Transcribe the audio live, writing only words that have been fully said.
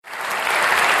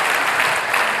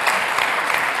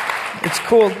It's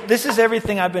cool. This is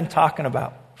everything I've been talking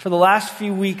about. For the last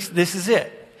few weeks, this is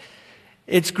it.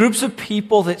 It's groups of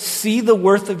people that see the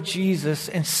worth of Jesus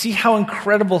and see how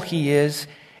incredible He is,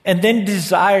 and then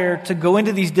desire to go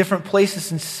into these different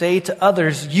places and say to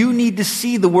others, you need to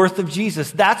see the worth of Jesus.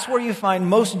 That's where you find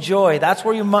most joy. That's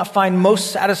where you find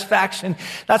most satisfaction.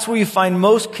 That's where you find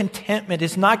most contentment.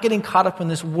 It's not getting caught up in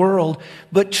this world,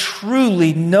 but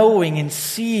truly knowing and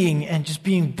seeing and just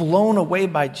being blown away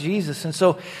by Jesus. And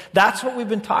so that's what we've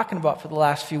been talking about for the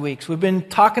last few weeks. We've been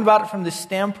talking about it from this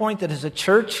standpoint that as a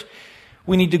church,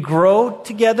 we need to grow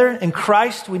together in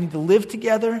Christ. We need to live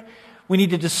together. We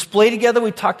need to display together.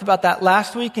 We talked about that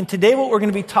last week. And today what we're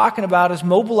going to be talking about is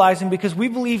mobilizing, because we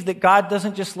believe that God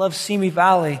doesn't just love Simi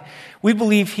Valley. We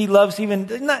believe He loves even,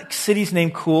 isn't that city's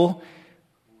name cool?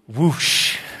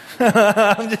 Whoosh.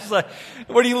 I'm just like,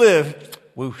 where do you live?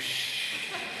 Whoosh.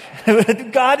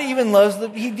 God even loves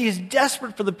He is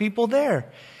desperate for the people there.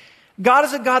 God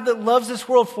is a God that loves this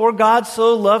world. For God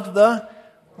so loved the,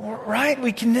 right?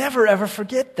 We can never ever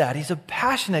forget that. He's a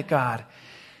passionate God.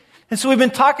 And so we've been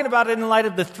talking about it in light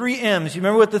of the 3 M's. You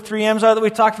remember what the 3 M's are that we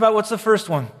talked about? What's the first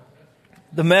one?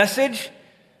 The message,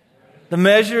 the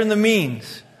measure, and the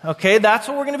means. Okay, that's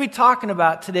what we're going to be talking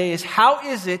about today, is how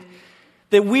is it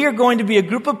that we are going to be a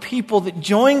group of people that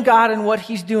join God in what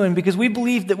He's doing? Because we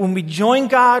believe that when we join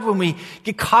God, when we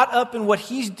get caught up in what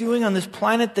He's doing on this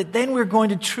planet, that then we're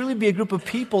going to truly be a group of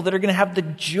people that are going to have the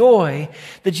joy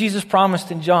that Jesus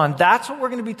promised in John. That's what we're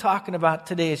going to be talking about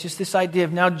today. It's just this idea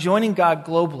of now joining God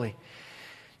globally.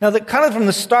 Now, kind of from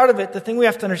the start of it, the thing we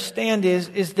have to understand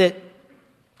is that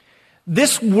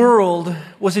this world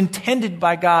was intended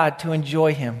by God to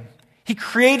enjoy Him. He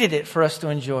created it for us to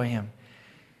enjoy Him.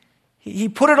 He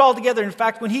put it all together. In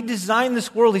fact, when He designed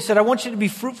this world, He said, I want you to be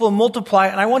fruitful and multiply,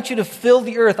 and I want you to fill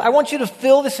the earth. I want you to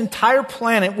fill this entire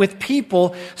planet with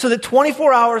people so that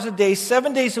 24 hours a day,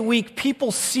 7 days a week,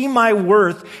 people see my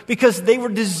worth, because they were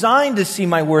designed to see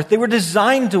my worth. They were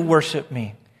designed to worship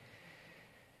me.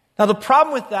 Now, the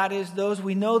problem with that is,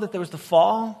 we know that there was the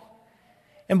fall.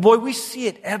 And boy, we see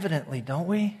it evidently, don't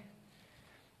we?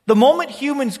 The moment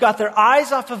humans got their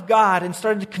eyes off of God and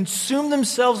started to consume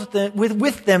themselves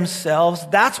with themselves,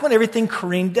 that's when everything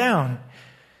careened down.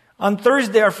 On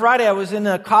Thursday or Friday, I was in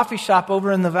a coffee shop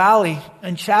over in the valley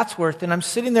in Chatsworth, and I'm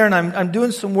sitting there and I'm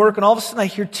doing some work, and all of a sudden I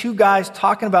hear 2 guys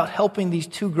talking about helping these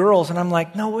 2 girls, and I'm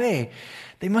like, no way,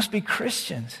 they must be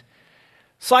Christians.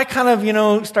 So I kind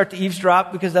of, start to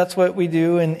eavesdrop, because that's what we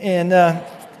do. And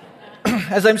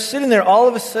as I'm sitting there, all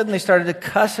of a sudden they started to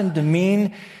cuss and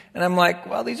demean. And I'm like,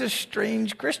 well, these are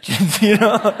strange Christians,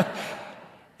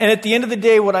 And at the end of the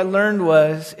day, what I learned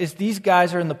is these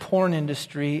guys are in the porn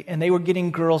industry, and they were getting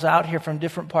girls out here from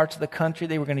different parts of the country.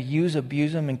 They were going to use,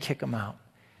 abuse them, and kick them out.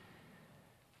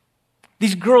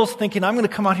 These girls thinking, I'm going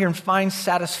to come out here and find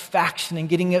satisfaction and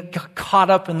getting caught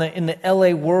up in the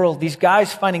LA world. These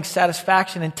guys finding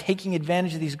satisfaction and taking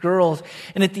advantage of these girls.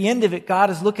 And at the end of it, God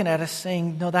is looking at us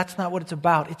saying, no, that's not what it's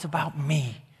about. It's about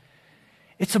me.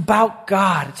 It's about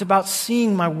God. It's about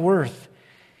seeing my worth.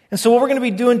 And so what we're going to be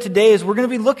doing today is we're going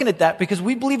to be looking at that, because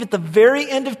we believe at the very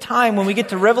end of time, when we get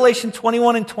to Revelation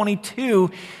 21 and 22,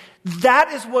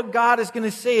 that is what God is going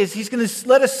to say, is He's going to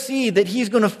let us see that He's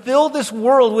going to fill this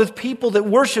world with people that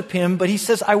worship Him. But He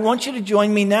says, I want you to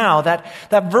join me now.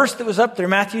 That verse that was up there,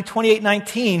 Matthew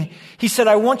 28:19, He said,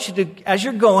 I want you to, as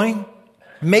you're going,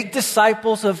 make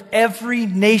disciples of every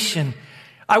nation.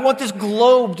 I want this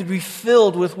globe to be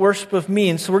filled with worship of me.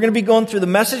 And so we're going to be going through the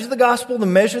message of the gospel, the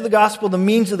measure of the gospel, the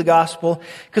means of the gospel,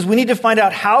 because we need to find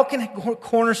out, how can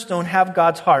Cornerstone have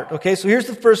God's heart? Okay, so here's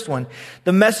the first one,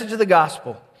 the message of the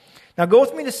gospel. Now go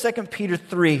with me to 2 Peter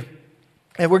 3.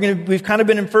 And we've kind of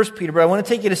been in 1 Peter, but I want to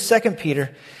take you to 2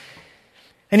 Peter.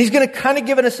 And he's going to kind of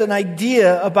give us an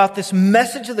idea about this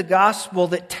message of the gospel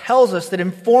that tells us, that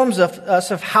informs us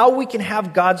of how we can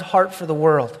have God's heart for the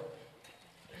world.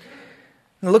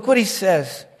 Now look what he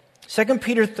says. 2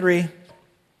 Peter 3,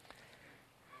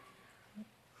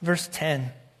 verse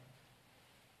 10.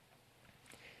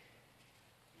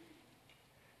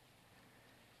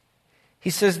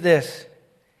 He says this,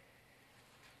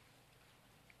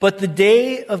 but the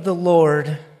day of the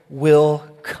Lord will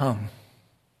come.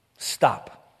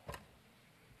 Stop.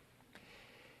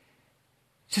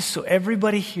 Just so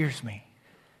everybody hears me.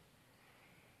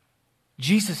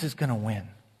 Jesus is going to win.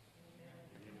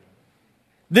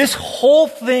 This whole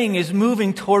thing is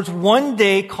moving towards one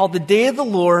day called the day of the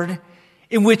Lord,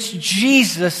 in which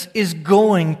Jesus is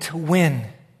going to win.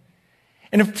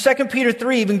 And 2 Peter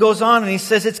 3 even goes on and he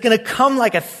says it's going to come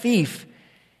like a thief.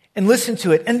 And listen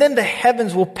to it. And then the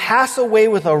heavens will pass away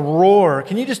with a roar.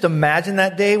 Can you just imagine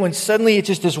that day when suddenly it's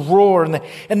just this roar and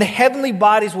the heavenly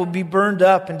bodies will be burned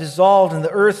up and dissolved, and the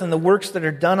earth and the works that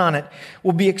are done on it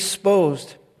will be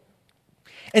exposed.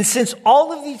 And since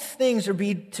all of these things are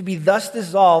to be thus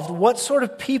dissolved, what sort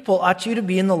of people ought you to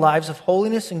be in the lives of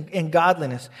holiness and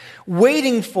godliness,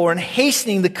 waiting for and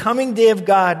hastening the coming day of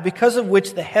God, because of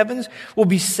which the heavens will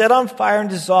be set on fire and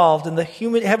dissolved, and the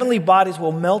heavenly bodies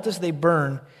will melt as they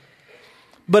burn.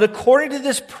 But according to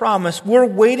this promise, we're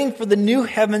waiting for the new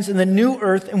heavens and the new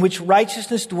earth in which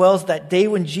righteousness dwells, that day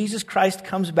when Jesus Christ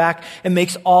comes back and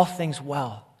makes all things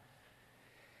well.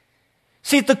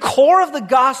 See, at the core of the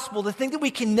gospel, the thing that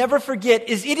we can never forget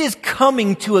is it is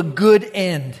coming to a good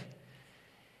end.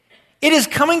 It is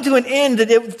coming to an end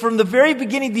that from the very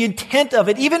beginning, the intent of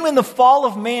it, even in the fall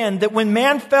of man, that when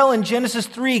man fell in Genesis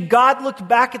 3, God looked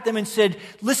back at them and said,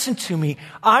 listen to me,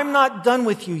 I'm not done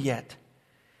with you yet.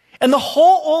 And the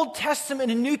whole Old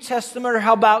Testament and New Testament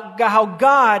are about how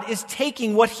God is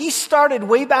taking what He started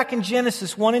way back in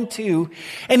Genesis 1 and 2,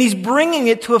 and He's bringing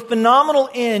it to a phenomenal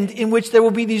end in which there will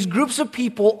be these groups of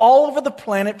people all over the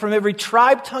planet from every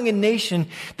tribe, tongue, and nation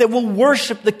that will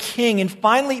worship the King and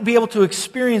finally be able to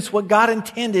experience what God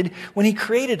intended when He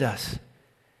created us.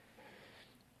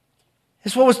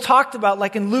 It's what was talked about,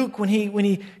 like in Luke when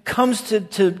he comes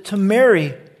to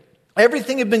Mary.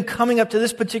 Everything had been coming up to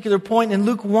this particular point. In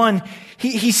Luke 1,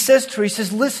 he says to her, he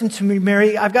says, listen to me,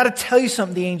 Mary, I've got to tell you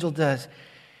something, the angel does.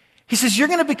 He says, you're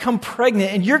going to become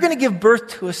pregnant and you're going to give birth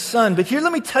to a son. But here,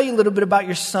 let me tell you a little bit about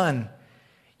your son.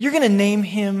 You're going to name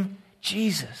him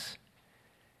Jesus.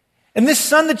 And this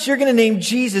son that you're going to name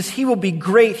Jesus, he will be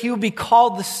great. He will be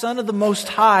called the Son of the Most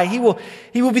High. He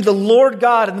will be the Lord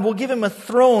God, and we'll give him a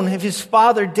throne of his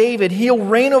father David. He'll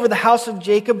reign over the house of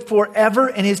Jacob forever,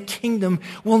 and his kingdom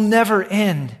will never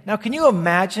end. Now, can you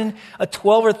imagine a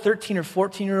 12 or 13 or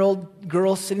 14-year-old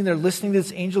girl sitting there listening to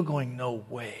this angel going, no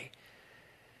way.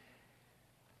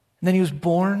 And then he was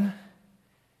born.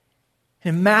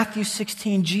 In Matthew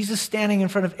 16, Jesus standing in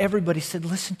front of everybody said,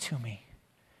 listen to me.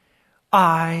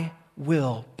 I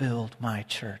will build my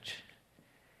church,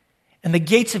 and the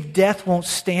gates of death won't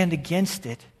stand against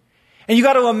it. And you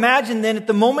got to imagine then at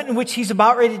the moment in which he's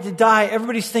about ready to die,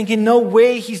 everybody's thinking, no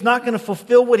way, he's not going to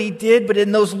fulfill what he did. But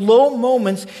in those low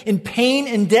moments, in pain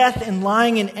and death and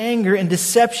lying and anger and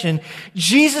deception,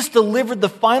 Jesus delivered the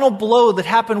final blow that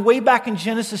happened way back in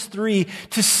Genesis 3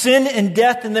 to sin and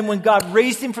death. And then when God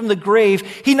raised him from the grave,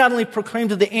 he not only proclaimed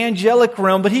to the angelic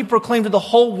realm, but he proclaimed to the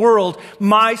whole world,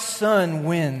 my son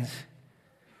wins.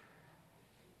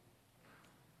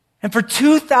 And for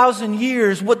 2,000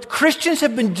 years, what Christians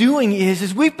have been doing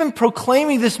is we've been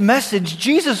proclaiming this message,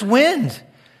 Jesus wins.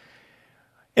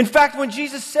 In fact, when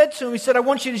Jesus said to him, he said, I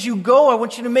want you, as you go, I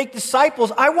want you to make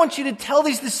disciples. I want you to tell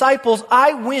these disciples,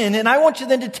 I win. And I want you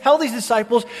then to tell these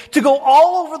disciples to go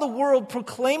all over the world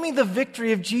proclaiming the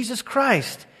victory of Jesus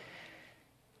Christ.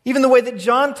 Even the way that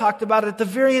John talked about it at the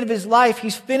very end of his life,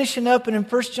 he's finishing up, and in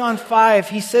 1 John 5,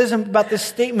 he says about this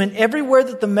statement, everywhere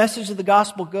that the message of the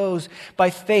gospel goes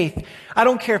by faith, I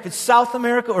don't care if it's South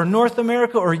America or North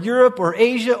America or Europe or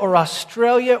Asia or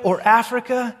Australia or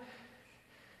Africa,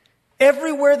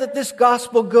 everywhere that this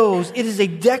gospel goes, it is a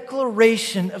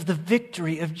declaration of the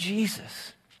victory of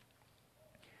Jesus.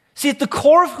 See, at the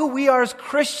core of who we are as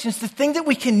Christians, the thing that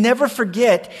we can never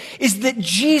forget is that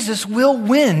Jesus will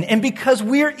win. And because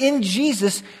we're in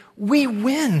Jesus, we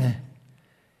win.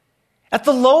 At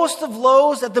the lowest of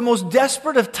lows, at the most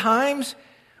desperate of times,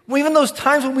 even those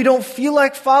times when we don't feel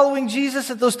like following Jesus,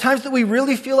 at those times that we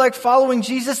really feel like following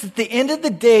Jesus, at the end of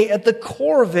the day, at the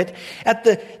core of it, at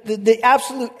the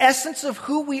absolute essence of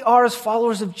who we are as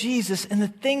followers of Jesus, and the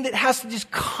thing that has to just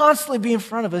constantly be in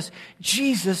front of us,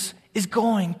 Jesus is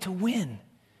going to win.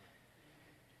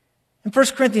 In 1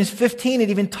 Corinthians 15, it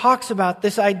even talks about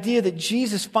this idea that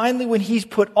Jesus finally, when he's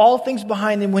put all things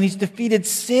behind him, when he's defeated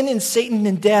sin and Satan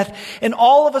and death, and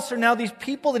all of us are now these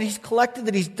people that he's collected,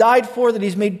 that he's died for, that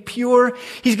he's made pure,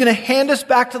 he's going to hand us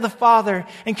back to the Father.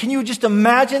 And can you just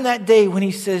imagine that day when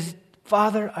he says,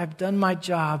 Father, I've done my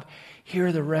job. Here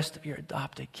are the rest of your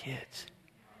adopted kids.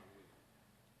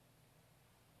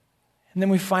 And then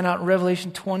we find out in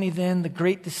Revelation 20 then, the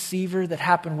great deceiver that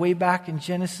happened way back in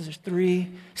Genesis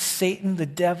 3, Satan, the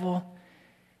devil,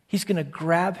 he's going to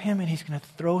grab him and he's going to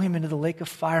throw him into the lake of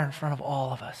fire in front of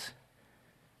all of us.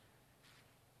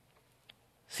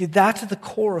 See, that's at the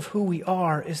core of who we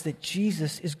are, is that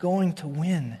Jesus is going to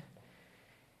win.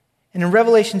 And in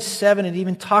Revelation 7, it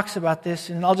even talks about this,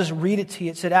 and I'll just read it to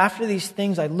you. It said, "After these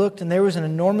things I looked, and there was an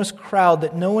enormous crowd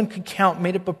that no one could count,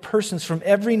 made up of persons from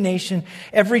every nation,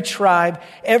 every tribe,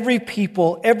 every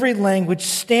people, every language,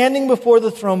 standing before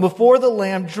the throne, before the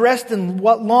Lamb, dressed in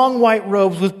long white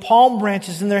robes with palm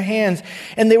branches in their hands.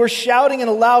 And they were shouting in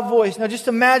a loud voice." Now just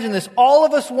imagine this. All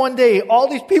of us one day, all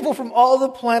these people from all the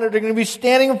planet are going to be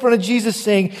standing in front of Jesus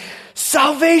saying,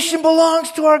 "Salvation belongs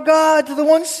to our God, to the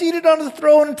one seated on the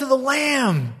throne, and to the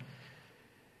Lamb."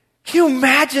 Can you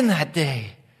imagine that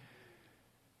day?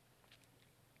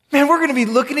 Man, we're going to be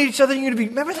looking at each other and you're going to be,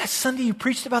 "Remember that Sunday you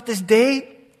preached about this day?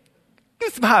 Give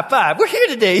us a high five. We're here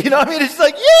today." You know what I mean? It's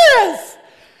like, yes!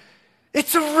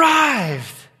 It's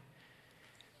arrived.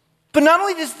 But not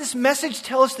only does this message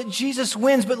tell us that Jesus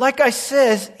wins, but like I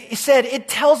said, it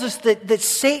tells us that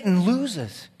Satan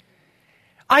loses.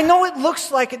 I know it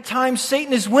looks like at times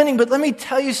Satan is winning, but let me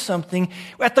tell you something.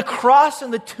 At the cross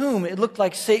and the tomb, it looked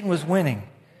like Satan was winning.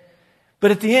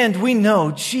 But at the end, we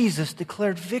know Jesus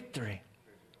declared victory.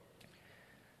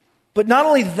 But not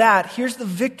only that, here's the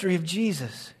victory of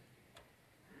Jesus.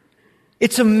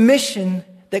 It's a mission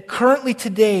that currently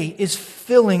today is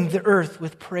filling the earth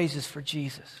with praises for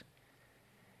Jesus.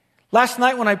 Last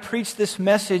night when I preached this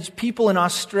message, people in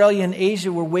Australia and Asia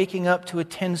were waking up to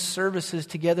attend services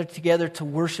together to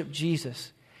worship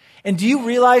Jesus. And do you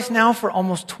realize now for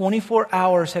almost 24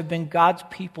 hours have been God's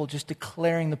people just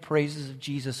declaring the praises of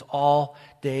Jesus all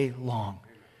day long?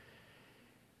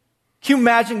 Can you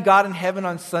imagine God in heaven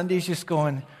on Sundays just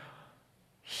going,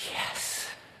 "Yes,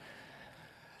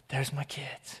 there's my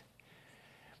kids.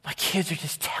 My kids are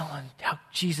just telling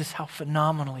how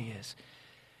phenomenal He is.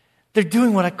 They're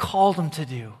doing what I called them to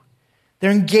do.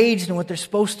 They're engaged in what they're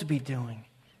supposed to be doing."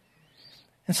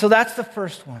 And so that's the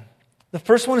first one. The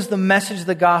first one is the message of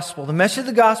the gospel. The message of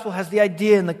the gospel has the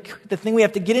idea, and the thing we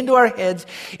have to get into our heads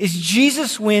is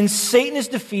Jesus wins, Satan is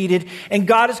defeated, and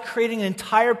God is creating an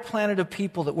entire planet of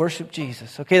people that worship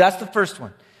Jesus. Okay, that's the first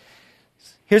one.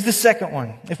 Here's the second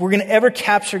one. If we're going to ever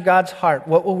capture God's heart,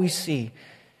 what will we see?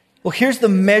 Well, here's the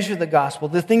measure of the gospel,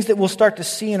 the things that we'll start to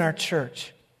see in our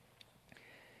church.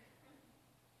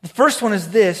 The first one is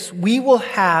this: we will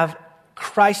have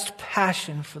Christ's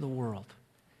passion for the world.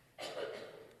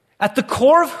 At the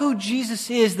core of who Jesus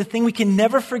is, the thing we can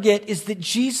never forget is that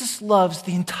Jesus loves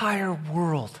the entire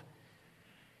world.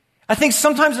 I think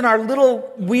sometimes in our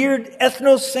little weird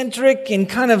ethnocentric and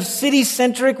kind of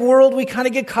city-centric world, we kind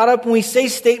of get caught up when we say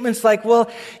statements like, "Well,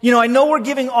 I know we're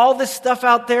giving all this stuff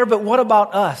out there, but what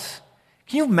about us?"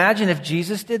 Can you imagine if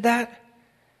Jesus did that?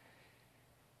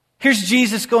 Here's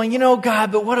Jesus going,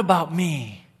 "God, but what about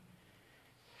me?"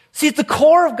 See, at the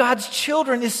core of God's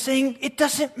children is saying, it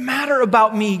doesn't matter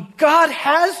about me. God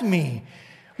has me.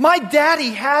 My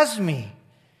daddy has me.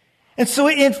 And so,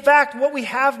 in fact, what we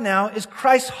have now is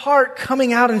Christ's heart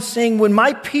coming out and saying, when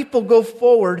my people go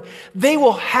forward, they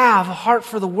will have a heart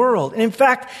for the world. And in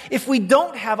fact, if we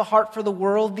don't have a heart for the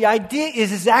world, the idea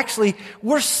is actually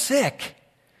we're sick.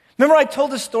 Remember I told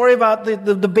the story about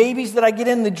the babies that I get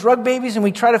in, the drug babies, and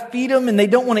we try to feed them and they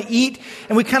don't want to eat.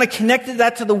 And we kind of connected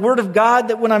that to the Word of God,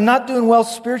 that when I'm not doing well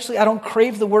spiritually, I don't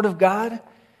crave the Word of God.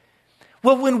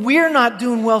 Well, when we're not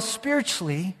doing well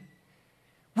spiritually,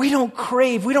 we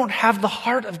don't have the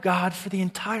heart of God for the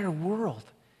entire world.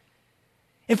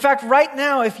 In fact, right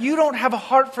now, if you don't have a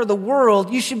heart for the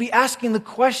world, you should be asking the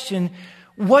question,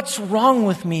 what's wrong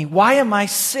with me? Why am I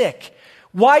sick?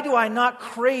 Why do I not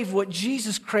crave what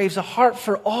Jesus craves, a heart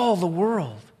for all the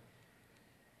world?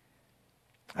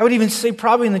 I would even say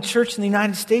probably in the church in the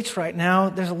United States right now,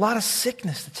 there's a lot of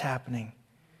sickness that's happening.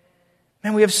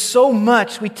 Man, we have so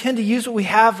much. We tend to use what we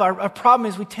have. Our problem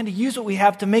is we tend to use what we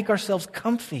have to make ourselves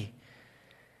comfy.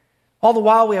 All the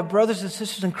while, we have brothers and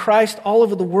sisters in Christ all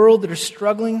over the world that are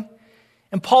struggling.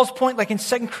 And Paul's point, like in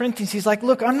 2 Corinthians, he's like,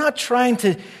 look, I'm not trying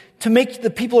to make the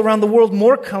people around the world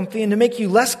more comfy and to make you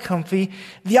less comfy.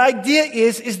 The idea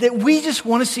is that we just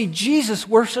want to see Jesus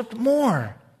worshiped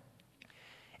more.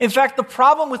 In fact, the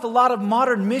problem with a lot of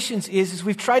modern missions is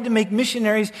we've tried to make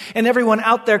missionaries and everyone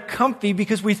out there comfy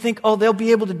because we think, they'll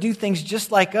be able to do things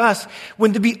just like us.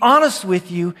 When to be honest with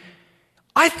you,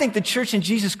 I think the church in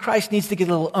Jesus Christ needs to get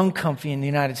a little uncomfy in the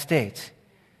United States.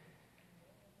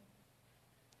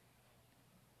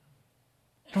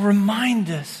 To remind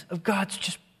us of God's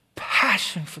just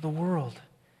passion for the world.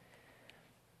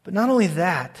 But not only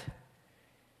that,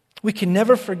 we can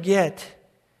never forget,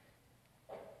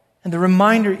 and the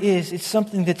reminder is, it's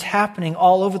something that's happening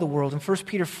all over the world. In 1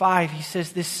 Peter 5, he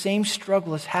says this same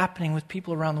struggle is happening with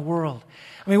people around the world.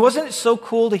 I mean, wasn't it so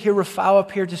cool to hear Rafał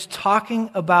up here just talking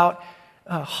about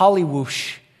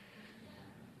Hollywoosh?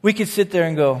 We could sit there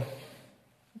and go,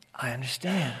 I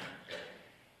understand.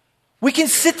 We can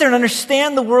sit there and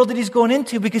understand the world that he's going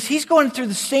into because he's going through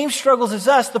the same struggles as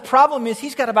us. The problem is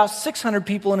he's got about 600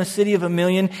 people in a city of 1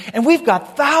 million, and we've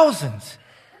got thousands.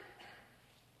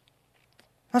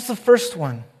 That's the first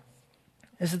one.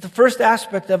 Is that the first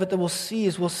aspect of it that we'll see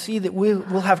that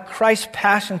we'll have Christ's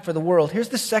passion for the world. Here's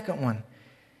the second one.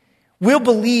 We'll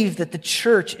believe that the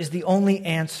church is the only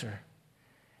answer.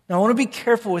 Now, I want to be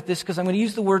careful with this because I'm going to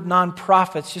use the word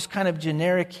nonprofits, just kind of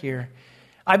generic here.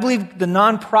 I believe the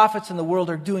nonprofits in the world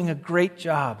are doing a great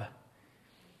job.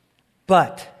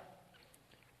 But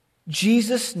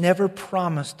Jesus never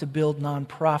promised to build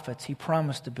nonprofits. He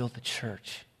promised to build the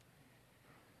church.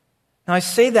 Now, I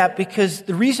say that because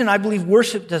the reason I believe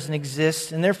worship doesn't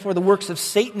exist, and therefore the works of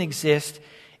Satan exist,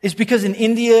 is because in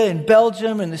India, in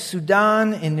Belgium, in the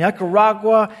Sudan, in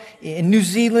Nicaragua, in New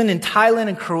Zealand, in Thailand,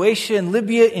 in Croatia, in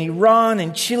Libya, in Iran,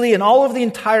 in Chile, and all over the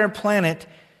entire planet,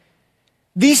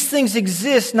 these things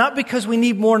exist not because we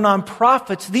need more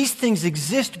nonprofits. These things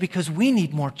exist because we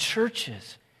need more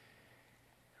churches.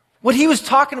 What he was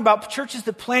talking about, churches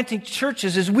that planting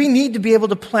churches, is we need to be able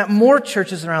to plant more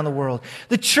churches around the world.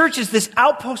 The church is this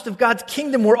outpost of God's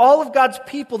kingdom where all of God's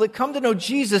people that come to know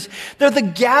Jesus, they're the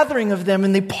gathering of them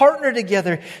and they partner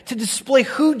together to display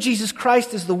who Jesus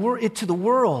Christ is to the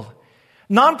world.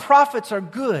 Nonprofits are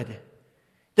good.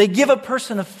 They give a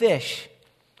person a fish.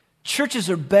 Churches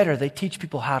are better. They teach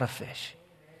people how to fish.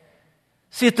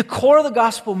 See, at the core of the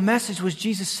gospel message was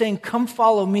Jesus saying, come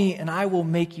follow me and I will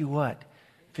make you what?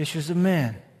 Fishers of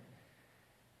men.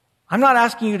 I'm not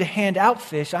asking you to hand out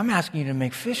fish. I'm asking you to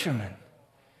make fishermen.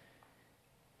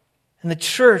 And the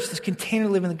church, this container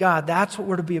living with God, that's what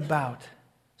we're to be about.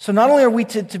 So not only are we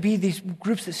to be these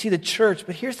groups that see the church,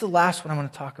 but here's the last one I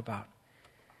want to talk about.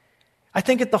 I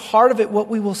think at the heart of it, what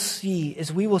we will see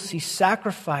is we will see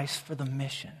sacrifice for the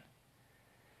mission.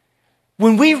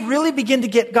 When we really begin to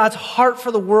get God's heart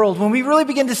for the world, when we really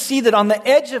begin to see that on the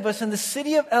edge of us in the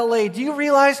city of LA, do you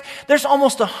realize there's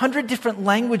almost 100 different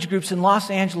language groups in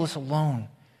Los Angeles alone?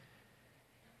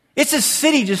 It's a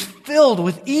city just filled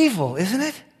with evil, isn't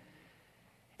it?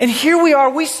 And here we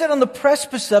are, we sit on the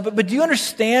precipice of it, but do you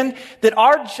understand that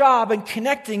our job in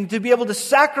connecting to be able to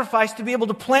sacrifice, to be able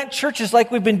to plant churches like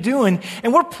we've been doing,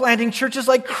 and we're planting churches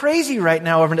like crazy right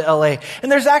now over into LA.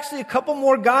 And there's actually a couple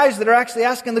more guys that are actually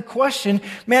asking the question,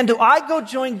 man, do I go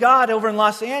join God over in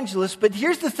Los Angeles? But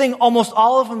here's the thing almost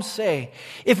all of them say.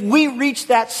 If we reach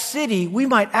that city, we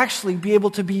might actually be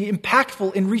able to be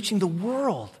impactful in reaching the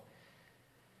world.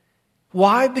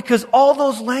 Why? Because all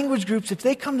those language groups, if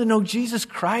they come to know Jesus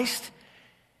Christ,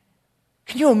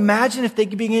 can you imagine if they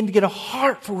could begin to get a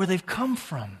heart for where they've come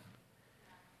from?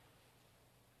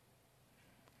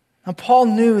 Now, Paul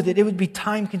knew that it would be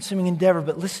time-consuming endeavor,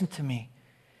 but listen to me.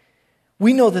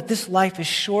 We know that this life is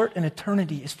short and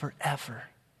eternity is forever.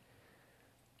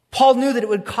 Paul knew that it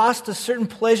would cost us certain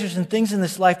pleasures and things in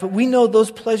this life, but we know those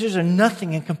pleasures are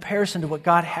nothing in comparison to what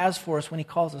God has for us when He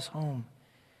calls us home.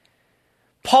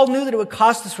 Paul knew that it would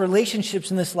cost us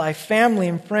relationships in this life, family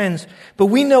and friends, but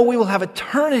we know we will have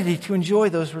eternity to enjoy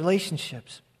those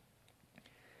relationships.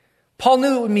 Paul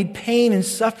knew it would mean pain and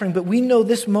suffering, but we know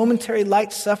this momentary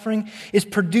light suffering is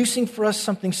producing for us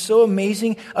something so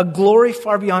amazing, a glory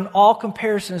far beyond all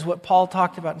comparison is what Paul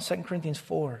talked about in 2 Corinthians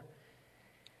 4.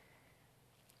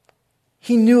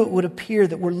 He knew it would appear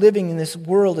that we're living in this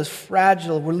world as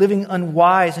fragile. We're living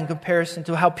unwise in comparison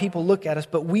to how people look at us.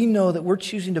 But we know that we're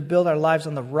choosing to build our lives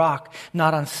on the rock,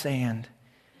 not on sand.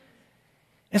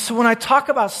 And so when I talk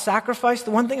about sacrifice,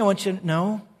 the one thing I want you to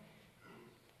know,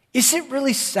 is it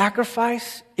really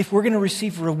sacrifice if we're going to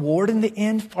receive reward in the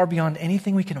end far beyond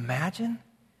anything we can imagine?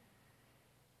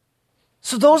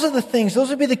 So those are the things, those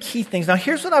would be the key things. Now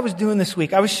here's what I was doing this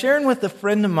week. I was sharing with a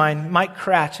friend of mine, Mike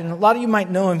Cratch, and a lot of you might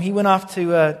know him. He went off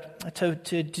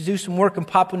to do some work in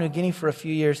Papua New Guinea for a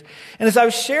few years. And as I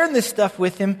was sharing this stuff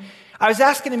with him, I was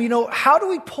asking him, how do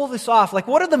we pull this off? Like,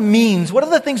 what are the means? What are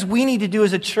the things we need to do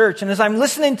as a church? And as I'm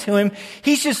listening to him,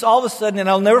 he's just all of a sudden, and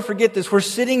I'll never forget this, we're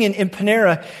sitting in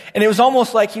Panera, and it was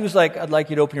almost like he was like, I'd like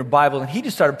you to open your Bible. And he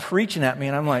just started preaching at me,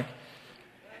 and I'm like,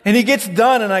 and he gets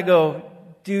done, and I go,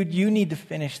 dude, you need to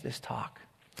finish this talk.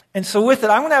 And so with it,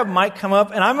 I'm going to have Mike come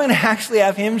up, and I'm going to actually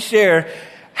have him share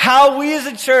how we as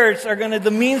a church are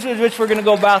the means with which we're going to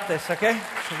go about this, okay?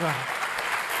 So go ahead.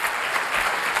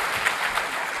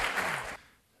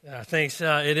 Thanks.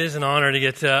 It is an honor to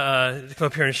get to come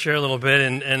up here and share a little bit.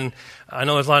 And I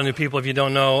know there's a lot of new people. If you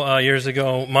don't know, years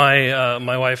ago,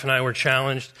 my wife and I were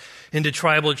challenged into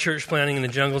tribal church planting in the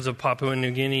jungles of Papua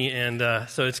New Guinea. And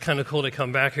so it's kind of cool to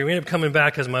come back here. We ended up coming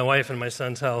back as my wife and my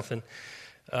son's health. And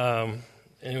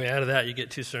anyway, out of that, you get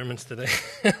 2 sermons today.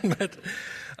 But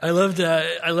I love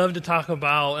to talk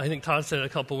about, I think Todd said it a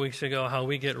couple weeks ago, how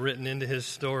we get written into his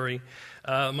story.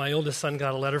 My oldest son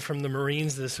got a letter from the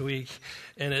Marines this week,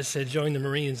 and it said, join the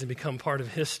Marines and become part of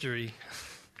history.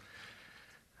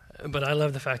 But I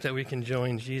love the fact that we can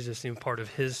join Jesus and be part of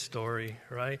his story,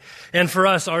 right? And for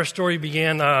us, our story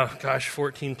began,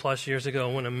 14 plus years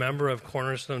ago when a member of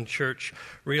Cornerstone Church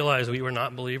realized we were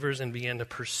not believers and began to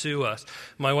pursue us.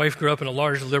 My wife grew up in a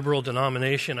large liberal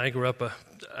denomination. I grew up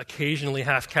occasionally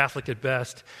half Catholic at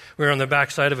best. We were on the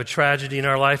backside of a tragedy in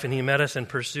our life, and he met us and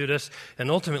pursued us.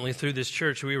 And ultimately, through this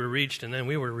church, we were reached, and then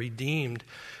we were redeemed.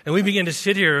 And we began to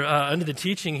sit here under the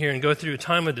teaching here and go through a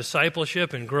time of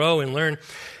discipleship and grow and learn.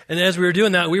 And as we were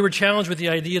doing that, we were challenged with the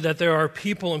idea that there are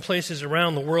people and places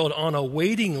around the world on a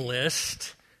waiting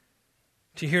list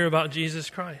to hear about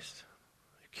Jesus Christ.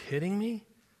 Are you kidding me?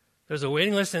 There's a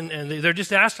waiting list, and they're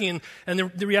just asking.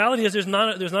 And the reality is there's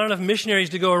not enough missionaries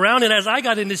to go around. And as I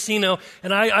got into Sino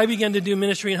and I began to do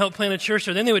ministry and help plant a church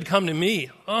there, then they would come to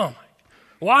me.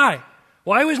 Why?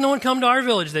 Why was no one come to our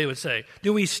village, they would say.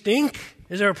 Do we stink?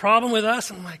 Is there a problem with us?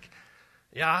 I'm like,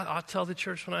 yeah, I'll tell the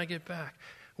church when I get back.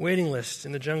 Waiting lists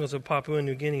in the jungles of Papua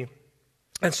New Guinea.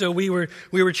 And so we were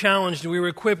challenged, we were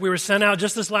equipped, we were sent out.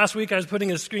 Just this last week, I was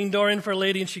putting a screen door in for a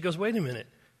lady, and she goes, wait a minute,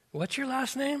 what's your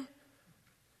last name?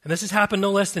 And this has happened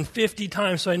no less than 50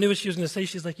 times, so I knew what she was going to say.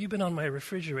 She's like, you've been on my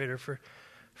refrigerator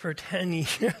for 10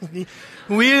 years.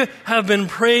 We have been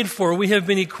prayed for, we have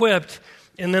been equipped,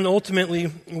 and then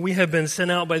ultimately we have been sent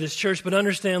out by this church. But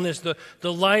understand this,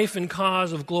 the life and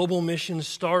cause of global missions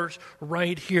starts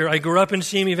right here. I grew up in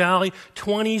Simi Valley,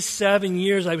 27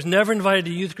 years. I was never invited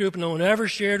to youth group. No one ever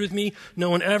shared with me.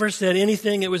 No one ever said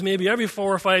anything. It was maybe every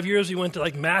 4 or 5 years we went to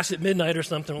like mass at midnight or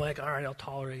something. We're like, all right, I'll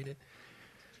tolerate it.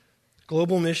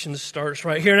 Global missions starts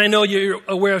right here. And I know you're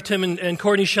aware of Tim and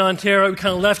Courtney Shantera. We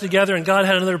kind of left together, and God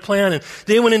had another plan. And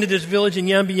they went into this village in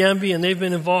Yembi Yembi, and they've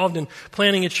been involved in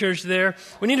planting a church there.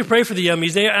 We need to pray for the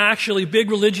Yembis. They actually, big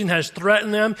religion has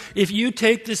threatened them. If you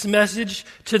take this message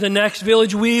to the next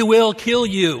village, we will kill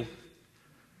you.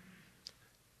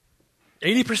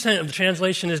 80% of the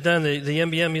translation is done. The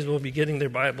Yembi Yembis will be getting their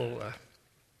Bible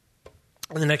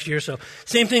in the next year or so.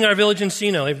 Same thing, our village in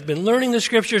Sino. They've been learning the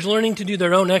scriptures, learning to do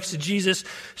their own exegesis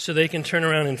so they can turn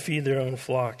around and feed their own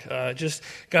flock.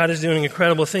 God is doing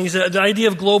incredible things. The idea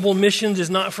of global missions is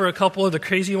not for a couple of the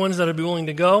crazy ones that would be willing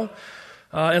to go.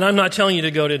 And I'm not telling you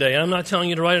to go today. I'm not telling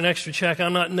you to write an extra check.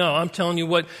 I'm telling you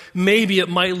what maybe it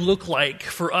might look like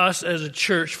for us as a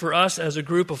church, for us as a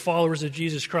group of followers of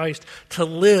Jesus Christ to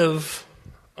live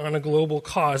on a global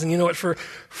cause. And you know what,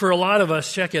 for a lot of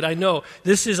us, check it, I know,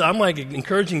 I'm like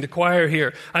encouraging the choir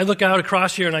here. I look out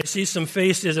across here and I see some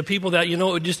faces of people that,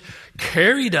 just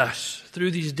carried us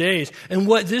through these days. And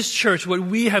what this church, what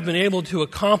we have been able to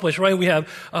accomplish, right, we have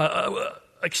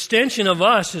extension of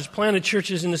us has planted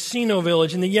churches in the Sino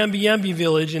village, in the Yembi Yembi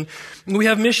village, and we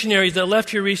have missionaries that left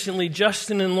here recently,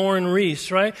 Justin and Lauren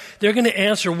Reese, right? They're going to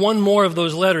answer one more of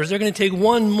those letters. They're going to take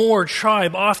one more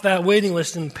tribe off that waiting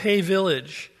list in Pei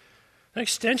Village. An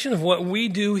extension of what we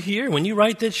do here. When you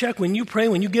write that check, when you pray,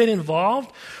 when you get involved,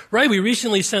 right? We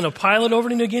recently sent a pilot over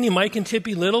to New Guinea, Mike and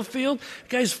Tippy Littlefield. The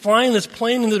guy's flying this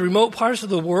plane into the remote parts of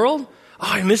the world. Oh,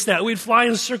 I missed that. We'd fly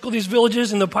and circle these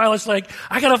villages, and the pilot's like,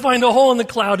 I got to find a hole in the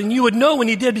cloud. And you would know when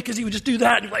he did because he would just do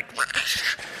that. And you're like,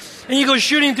 and you go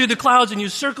shooting through the clouds, and you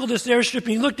circle this airstrip,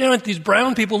 and you look down at these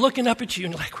brown people looking up at you,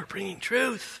 and you're like, we're bringing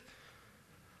truth.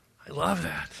 I love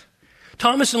that.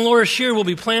 Thomas and Laura Shear will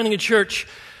be planning a church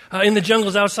in the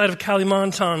jungles outside of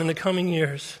Kalimantan in the coming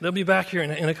years. They'll be back here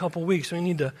in a couple weeks. We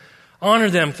need to honor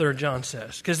them, 3 John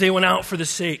says, because they went out for the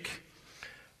sake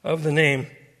of the name.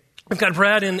 We've got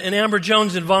Brad and Amber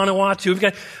Jones in Vanuatu. We've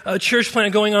got a church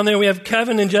plant going on there. We have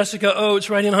Kevin and Jessica Oates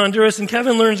right in Honduras. And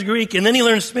Kevin learns Greek, and then he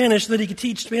learns Spanish so that he could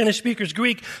teach Spanish speakers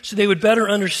Greek so they would better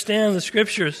understand the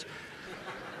scriptures.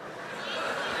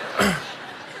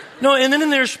 No, and then in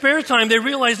their spare time, they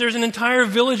realize there's an entire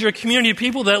village or community of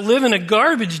people that live in a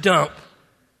garbage dump.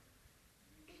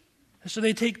 And so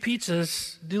they take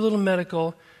pizzas, do a little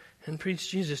medical, and preach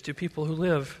Jesus to people who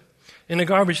live in a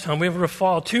garbage dump. We have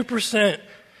Rafal, 2%,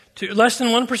 less than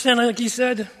 1%, like he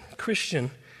said,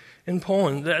 Christian in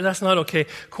Poland. That's not okay.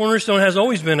 Cornerstone has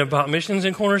always been about missions,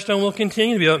 and Cornerstone will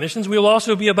continue to be about missions. We will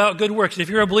also be about good works. If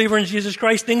you're a believer in Jesus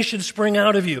Christ, things should spring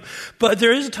out of you. But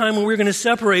there is a time when we're going to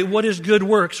separate what is good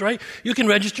works, right? You can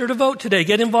register to vote today.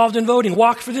 Get involved in voting.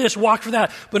 Walk for this, walk for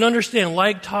that. But understand,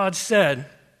 like Todd said,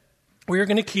 we are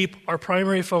going to keep our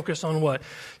primary focus on what?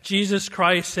 Jesus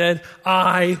Christ said,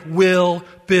 I will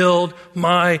build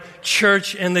my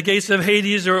church, and the gates of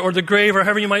Hades or the grave or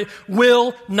however you might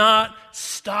will not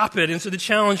stop it. And so the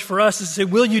challenge for us is to say,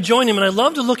 will you join him? And I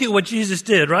love to look at what Jesus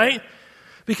did, right?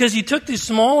 Because he took this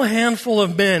small handful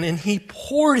of men and he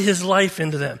poured his life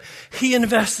into them. He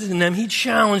invested in them. He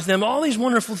challenged them, all these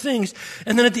wonderful things.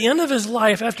 And then at the end of his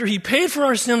life, after he paid for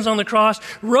our sins on the cross,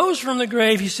 rose from the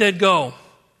grave, he said, go.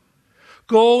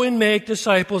 Go and make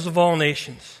disciples of all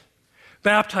nations,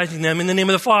 baptizing them in the name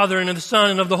of the Father and of the Son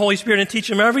and of the Holy Spirit, and teach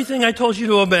them everything I told you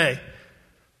to obey.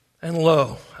 And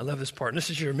lo, I love this part. And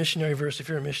this is your missionary verse if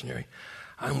you're a missionary.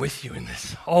 I'm with you in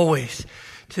this, always,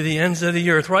 to the ends of the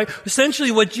earth, right?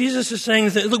 Essentially what Jesus is saying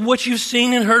is that, look, what you've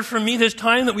seen and heard from me this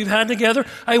time that we've had together,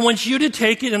 I want you to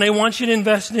take it and I want you to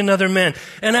invest it in other men.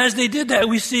 And as they did that,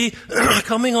 we see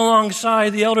coming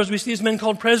alongside the elders, we see these men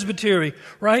called presbytery,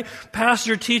 right?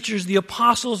 Pastor, teachers, the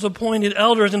apostles appointed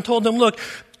elders and told them, look,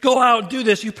 go out, do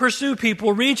this. You pursue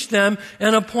people, reach them,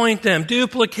 and appoint them.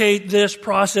 Duplicate this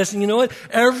process. And you know what?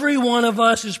 Every one of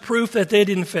us is proof that they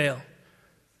didn't fail.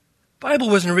 The Bible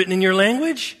wasn't written in your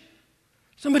language.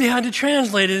 Somebody had to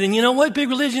translate it. And you know what Big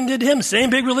Religion did to him? Same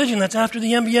Big Religion that's after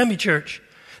the MBMB church.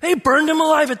 They burned him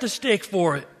alive at the stake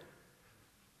for it.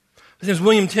 His name was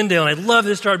William Tyndale, and I love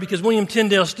this story because William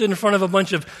Tyndale stood in front of a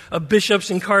bunch of bishops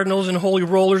and cardinals and holy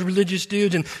rollers, religious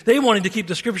dudes, and they wanted to keep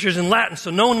the scriptures in Latin so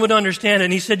no one would understand it.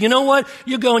 And he said, you know what?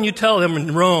 You go and you tell them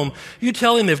in Rome. You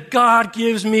tell him if God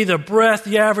gives me the breath,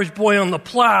 the average boy on the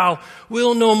plow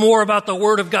will know more about the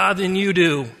Word of God than you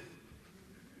do.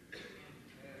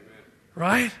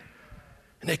 Right?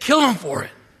 And they killed him for it.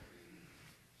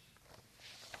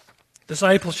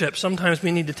 Discipleship. Sometimes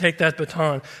we need to take that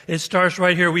baton. It starts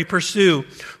right here. We pursue,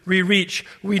 we reach,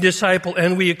 we disciple,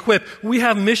 and we equip. We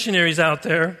have missionaries out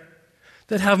there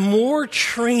that have more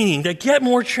training, that get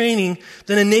more training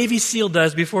than a Navy SEAL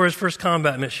does before his first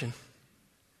combat mission.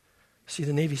 See,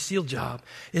 the Navy SEAL job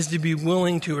is to be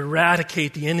willing to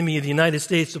eradicate the enemy of the United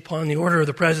States upon the order of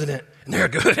the president. And they're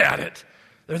good at it.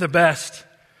 They're the best.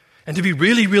 And to be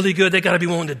really, really good, they got to be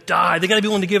willing to die. They got to be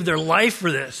willing to give their life for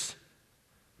this.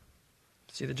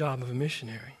 See, the job of a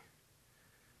missionary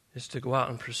is to go out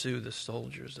and pursue the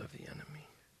soldiers of the enemy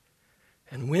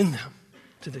and win them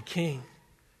to the king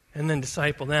and then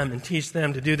disciple them and teach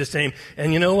them to do the same.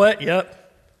 And you know what?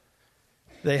 Yep.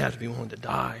 They have to be willing to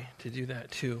die to do that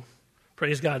too.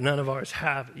 Praise God, none of ours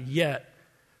have yet.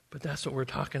 But that's what we're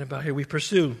talking about here. We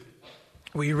pursue.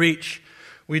 We reach.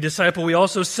 We disciple. We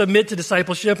also submit to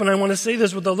discipleship. And I want to say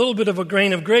this with a little bit of a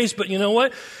grain of grace, but you know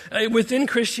what? Within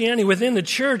Christianity, within the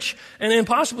church, and then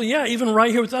possibly, even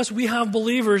right here with us, we have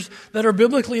believers that are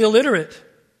biblically illiterate.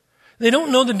 They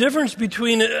don't know the difference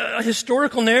between a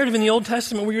historical narrative in the Old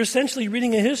Testament where you're essentially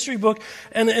reading a history book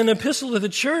and an epistle to the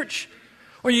church.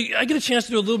 Or I get a chance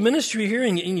to do a little ministry here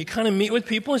and you kind of meet with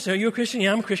people and say, are you a Christian?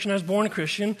 Yeah, I'm a Christian. I was born a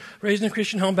Christian, raised in a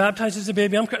Christian home, baptized as a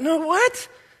baby. No, what?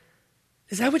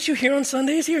 Is that what you hear on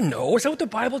Sundays here? No. Is that what the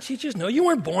Bible teaches? No, you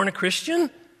weren't born a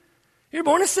Christian. You're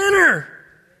born a sinner.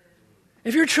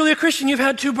 If you're truly a Christian, you've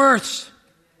had two births.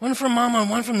 One from Mama and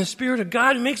one from the Spirit of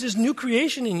God who makes this new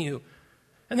creation in you.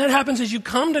 And that happens as you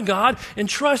come to God and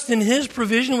trust in His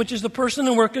provision, which is the person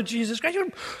and work of Jesus Christ.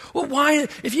 Well, why?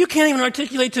 If you can't even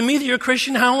articulate to me that you're a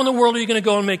Christian, how in the world are you going to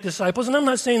go and make disciples? And I'm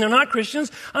not saying they're not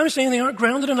Christians. I'm saying they aren't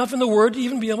grounded enough in the Word to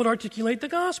even be able to articulate the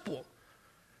gospel.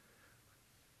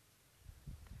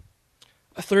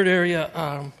 A third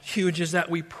area, huge, is that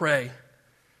we pray.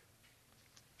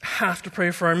 Have to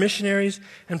pray for our missionaries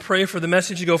and pray for the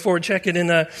message to go forward. Check it in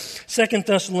 2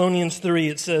 Thessalonians 3.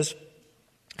 It says,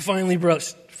 Finally,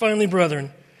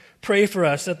 brethren, pray for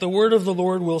us that the word of the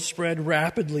Lord will spread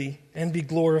rapidly and be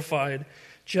glorified,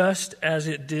 just as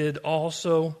it did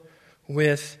also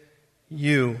with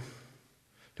you.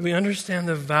 Do we understand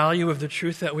the value of the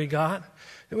truth that we got?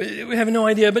 We have no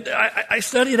idea, but I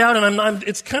study it out, and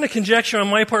it's kind of conjecture on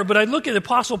my part, but I look at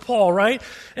Apostle Paul, right?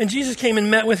 And Jesus came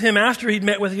and met with him after he'd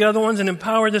met with the other ones and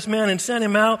empowered this man and sent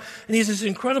him out, and he's this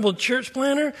incredible church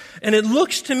planner, and it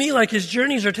looks to me like his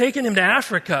journeys are taking him to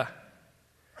Africa.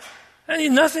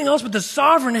 And nothing else but the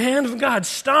sovereign hand of God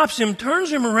stops him,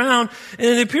 turns him around, and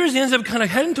it appears he ends up kind of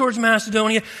heading towards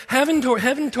Macedonia, heading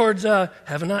towards,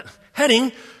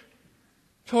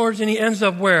 and he ends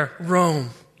up where? Rome,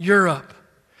 Europe.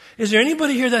 Is there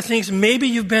anybody here that thinks maybe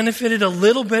you've benefited a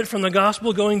little bit from the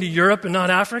gospel going to Europe and not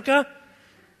Africa?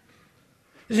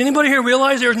 Does anybody here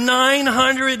realize there's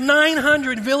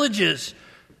 900 villages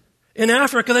in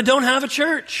Africa that don't have a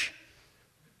church?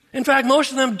 In fact, most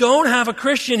of them don't have a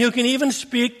Christian who can even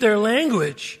speak their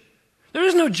language. There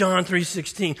is no John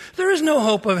 3:16. There is no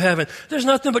hope of heaven. There's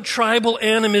nothing but tribal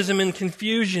animism and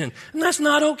confusion. And that's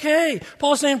not okay.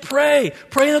 Paul's saying pray.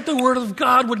 Pray that the word of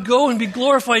God would go and be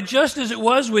glorified just as it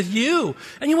was with you.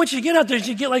 And what you get out there is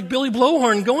you get like Billy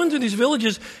Blowhorn going through these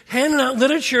villages, handing out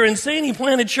literature and saying he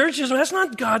planted churches. That's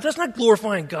not God. That's not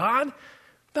glorifying God.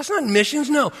 That's not missions.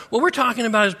 No. What we're talking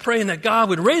about is praying that God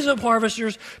would raise up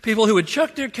harvesters, people who would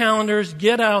chuck their calendars,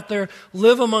 get out there,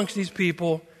 live amongst these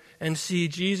people, and see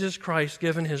Jesus Christ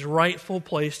given his rightful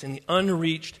place in the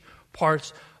unreached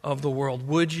parts of the world.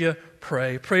 Would you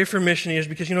pray? Pray for missionaries,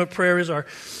 because you know what prayer is?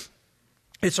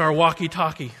 It's our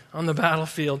walkie-talkie on the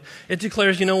battlefield. It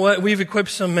declares, you know what? We've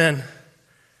equipped some men,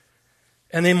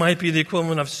 and they might be the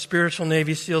equivalent of spiritual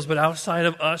Navy SEALs, but outside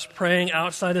of us praying,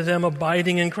 outside of them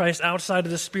abiding in Christ, outside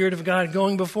of the Spirit of God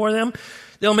going before them,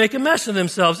 they'll make a mess of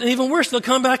themselves. And even worse, they'll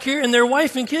come back here and their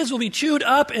wife and kids will be chewed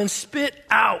up and spit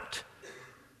out.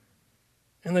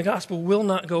 And the gospel will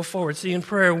not go forward. See, in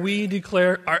prayer, we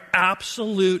declare our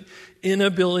absolute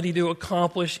inability to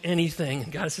accomplish anything.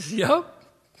 And God says, yep,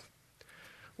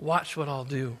 watch what I'll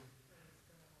do.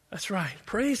 That's right.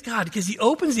 Praise God, because he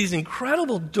opens these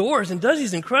incredible doors and does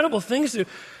these incredible things to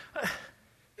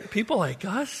people like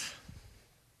us.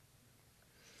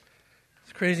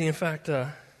 It's crazy. In fact,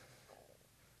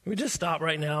 we just stop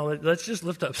right now. Let's just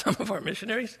lift up some of our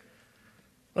missionaries.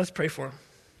 Let's pray for them.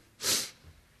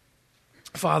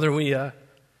 Father, we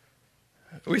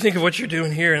think of what you're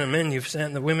doing here and the men you've sent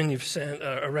and the women you've sent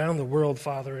around the world,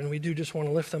 Father, and we do just want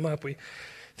to lift them up. We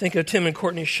think of Tim and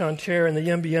Courtney Chanter and the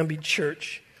Yumby Yumby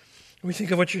Church. We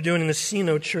think of what you're doing in the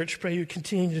Sino Church. Pray you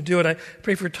continue to do it. I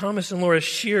pray for Thomas and Laura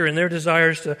Shear and their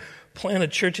desires to plant a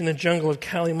church in the jungle of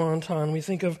Kalimantan. We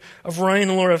think of Ryan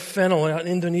and Laura Fennell out in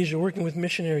Indonesia working with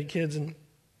missionary kids, and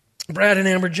Brad and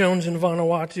Amber Jones in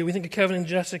Vanuatu. We think of Kevin and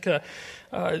Jessica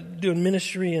doing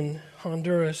ministry in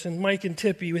Honduras, and Mike and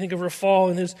Tippy. We think of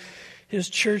Rafal and his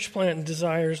church plant and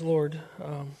desires, Lord,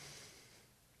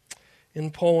 in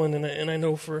Poland. And I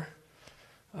know for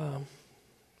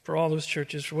all those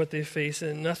churches, for what they face,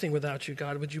 and nothing without you,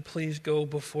 God. Would you please go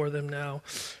before them now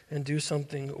and do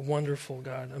something wonderful,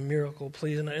 God, a miracle,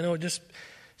 please. And I know just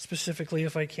specifically,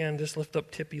 if I can, just lift up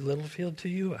Tippy Littlefield to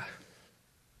you. I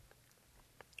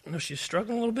know she's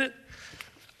struggling a little bit.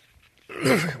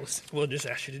 We'll just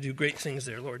ask you to do great things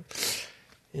there, Lord.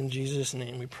 In Jesus'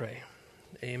 name we pray.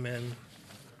 Amen.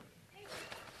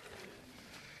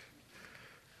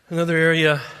 Another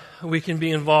area we can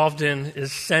be involved in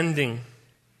is sending,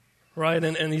 right?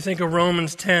 And you think of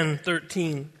Romans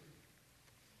 10:13.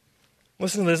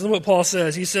 Listen to this. This is what Paul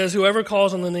says. He says, whoever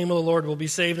calls on the name of the Lord will be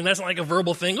saved. And that's not like a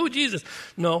verbal thing. Oh, Jesus.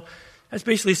 No. That's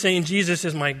basically saying Jesus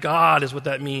is my God is what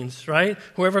that means, right?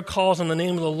 Whoever calls on the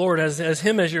name of the Lord as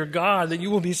him as your God, that you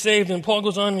will be saved. And Paul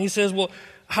goes on and he says, well,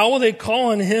 how will they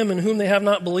call on him in whom they have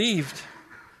not believed?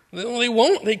 Well, they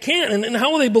won't. They can't. And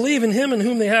how will they believe in him in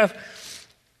whom they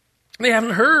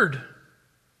haven't heard?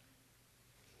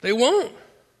 They won't.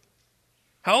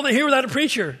 How will they hear without a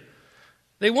preacher?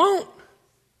 They won't.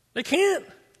 They can't.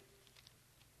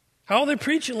 How will they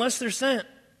preach unless they're sent?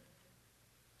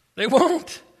 They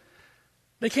won't.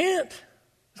 They can't.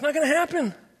 It's not going to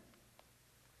happen.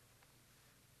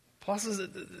 Paul says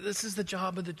that this is the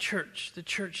job of the church.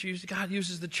 God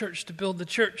uses the church to build the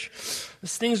church.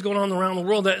 There's things going on around the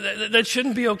world that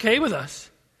shouldn't be okay with us.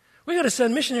 We got to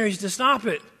send missionaries to stop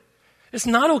it. It's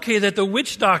not okay that the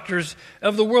witch doctors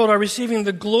of the world are receiving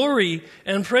the glory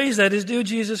and praise that is due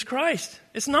Jesus Christ.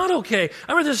 It's not okay.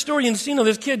 I read this story in Sino,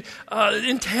 this kid,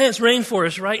 intense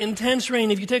rainforest, right? Intense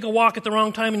rain. If you take a walk at the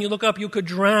wrong time and you look up, you could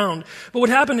drown. But what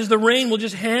happened is the rain will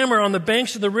just hammer on the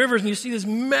banks of the rivers, and you see this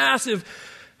massive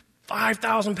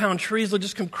 5,000-pound trees will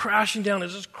just come crashing down.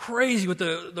 It's just crazy what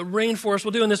the rainforest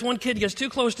will do. And this one kid gets too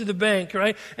close to the bank,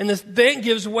 right? And this bank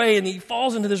gives way, and he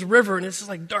falls into this river, and it's just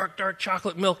like dark, dark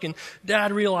chocolate milk. And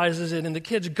Dad realizes it, and the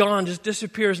kid's gone, just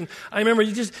disappears. And I remember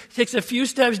he just takes a few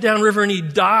steps downriver, and he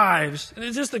dives. And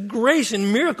it's just the grace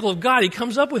and miracle of God. He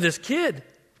comes up with this kid.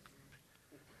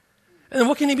 And then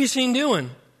what can he be seen doing?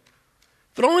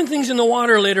 Throwing things in the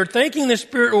water later, thanking the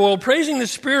spirit world, praising the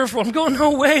spirit world. I'm going,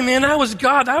 no way, man, that was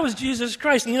God, that was Jesus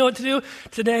Christ. And you know what to do?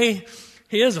 Today,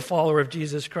 he is a follower of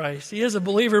Jesus Christ. He is a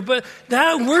believer. But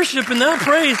that worship and that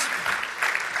praise,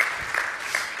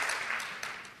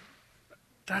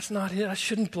 that's not it. That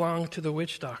shouldn't belong to the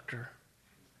witch doctor.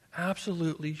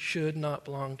 Absolutely should not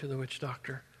belong to the witch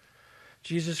doctor.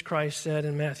 Jesus Christ said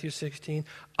in Matthew 16,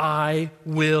 I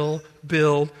will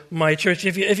build my church.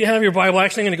 If you have your Bible,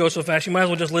 actually I'm going to go so fast, you might as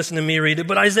well just listen to me read it.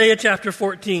 But Isaiah chapter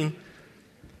 14.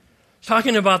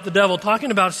 talking about the devil,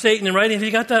 talking about Satan, and right, if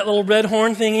you got that little red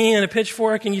horn thingy and a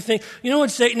pitchfork, and you think, you know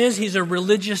what Satan is? He's a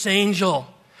religious angel.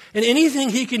 And anything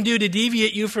he can do to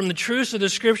deviate you from the truths of the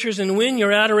Scriptures and win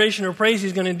your adoration or praise,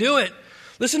 he's going to do it.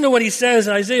 Listen to what he says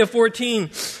in Isaiah 14.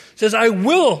 It says, I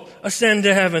will ascend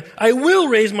to heaven. I will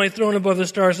raise my throne above the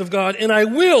stars of God, and I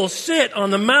will sit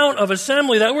on the mount of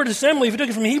assembly. That word assembly, if you took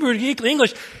it from Hebrew to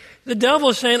English, the devil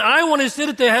is saying, I want to sit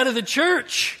at the head of the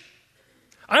church.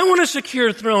 I want a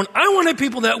secure throne. I want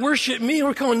people that worship me.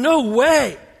 We're going, no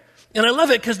way. And I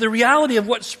love it because the reality of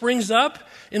what springs up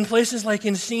in places like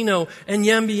Encino and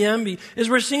Yembi Yembi is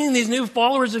we're seeing these new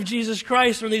followers of Jesus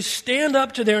Christ where they stand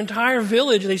up to their entire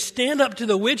village. They stand up to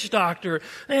the witch doctor.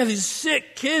 They have these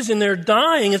sick kids and they're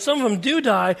dying, and some of them do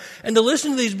die. And to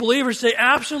listen to these believers say,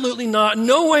 absolutely not.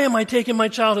 No way am I taking my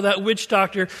child to that witch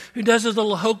doctor who does this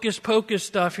little hocus pocus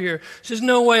stuff here. Says,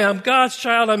 no way. I'm God's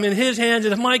child. I'm in his hands.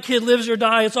 And if my kid lives or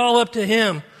dies, it's all up to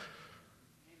him.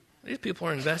 These people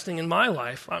are investing in my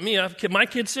life. My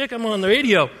kid's sick, I'm on the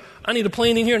radio. I need a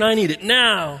plane in here and I need it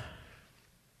now.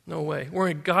 No way. We're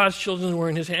in God's children, we're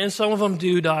in his hands. Some of them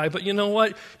do die, but you know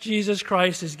what? Jesus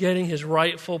Christ is getting his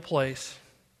rightful place.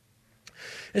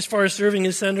 As far as serving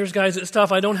as senders, guys, it's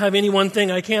tough. I don't have any one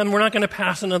thing I can. We're not going to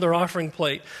pass another offering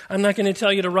plate. I'm not going to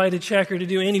tell you to write a check or to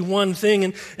do any one thing.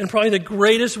 And probably the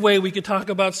greatest way we could talk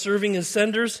about serving as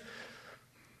senders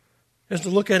is to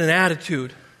look at an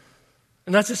attitude.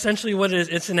 And that's essentially what it is.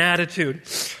 It's an attitude.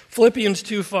 Philippians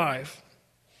 2:5.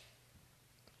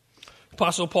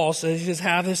 Apostle Paul says, he says,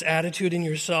 have this attitude in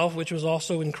yourself, which was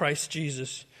also in Christ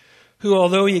Jesus, who,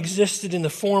 although he existed in the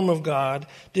form of God,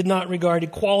 did not regard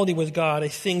equality with God a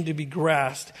thing to be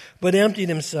grasped, but emptied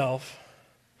himself,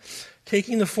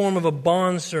 taking the form of a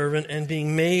bondservant and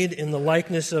being made in the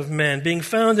likeness of men. Being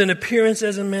found in appearance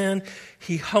as a man,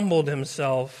 he humbled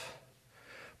himself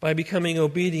by becoming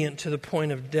obedient to the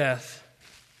point of death,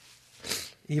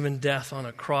 even death on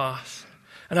a cross.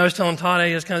 And I was telling Todd,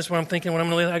 that's kind of what I'm thinking when I'm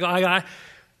going to leave.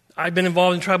 I've been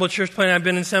involved in tribal church planting. I've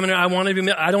been in seminary.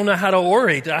 I don't know how to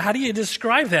orate. How do you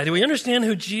describe that? Do we understand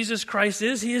who Jesus Christ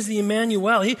is? He is the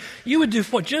Emmanuel. You would do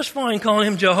just fine calling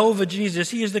him Jehovah Jesus.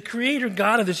 He is the creator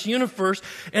God of this universe,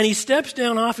 and he steps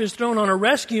down off his throne on a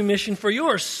rescue mission for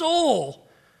your soul.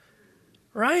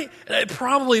 Right?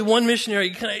 Probably one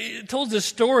missionary told this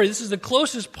story. This is the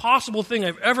closest possible thing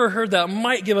I've ever heard that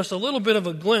might give us a little bit of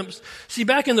a glimpse. See,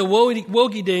 back in the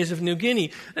Wogi days of New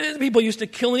Guinea, people used to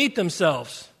kill and eat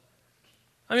themselves.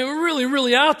 I mean, we're really,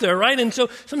 really out there, right? And so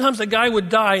sometimes a guy would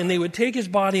die and they would take his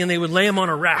body and they would lay him on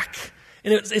a rack.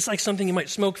 And it's like something you might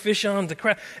smoke fish on,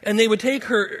 and they would take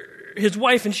his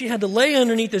wife, and she had to lay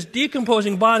underneath this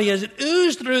decomposing body as it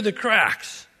oozed through the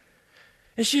cracks.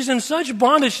 And she's in such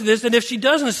bondage to this that if she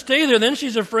doesn't stay there, then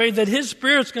she's afraid that his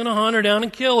spirit's going to hunt her down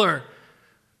and kill her.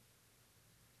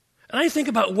 And I think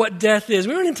about what death is.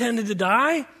 We weren't intended to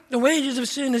die. The wages of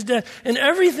sin is death. And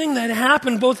everything that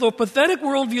happened, both the pathetic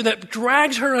worldview that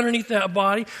drags her underneath that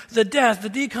body, the death, the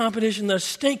decomposition, the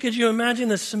stink, could you imagine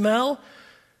the smell?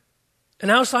 And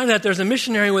outside that, there's a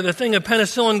missionary with a thing of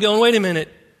penicillin going, wait a minute.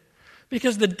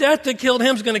 Because the death that killed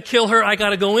him is going to kill her, I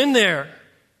got to go in there.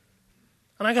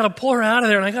 And I got to pull her out of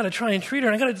there, and I got to try and treat her,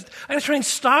 and I got to try and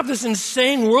stop this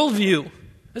insane worldview,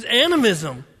 this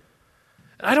animism.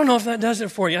 I don't know if that does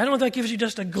it for you. I don't know if that gives you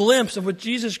just a glimpse of what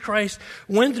Jesus Christ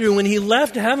went through when he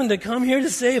left heaven to come here to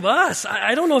save us.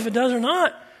 I don't know if it does or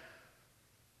not.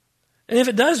 And if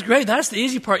it does, great. That's the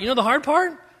easy part. You know the hard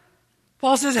part?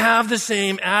 Paul says, have the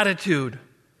same attitude.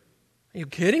 Are you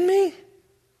kidding me?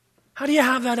 How do you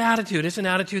have that attitude? It's an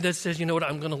attitude that says, you know what,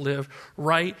 I'm going to live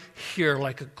right here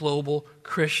like a global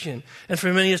Christian. And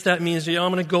for many of us, that means, I'm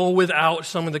going to go without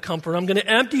some of the comfort. I'm going to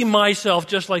empty myself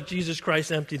just like Jesus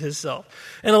Christ emptied himself.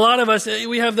 And a lot of us,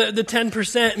 we have the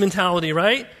 10% mentality,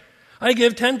 right? I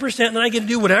give 10% and then I get to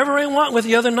do whatever I want with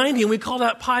the other 90. And we call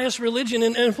that pious religion.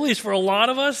 And please, for a lot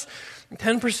of us,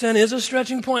 10% is a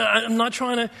stretching point. I'm not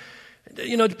trying to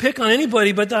pick on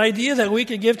anybody, but the idea that we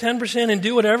could give 10% and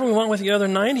do whatever we want with the other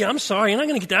 90, I'm sorry, you're not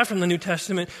going to get that from the New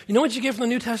Testament. You know what you get from the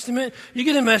New Testament? You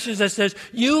get a message that says,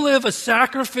 you live a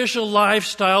sacrificial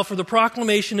lifestyle for the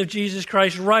proclamation of Jesus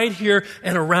Christ right here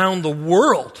and around the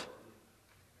world.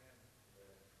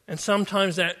 And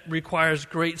sometimes that requires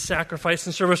great sacrifice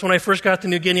and service. When I first got to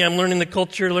New Guinea, I'm learning the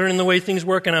culture, learning the way things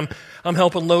work, and I'm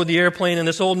helping load the airplane, and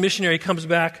this old missionary comes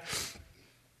back,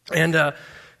 and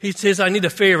he says, I need a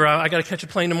favor. I got to catch a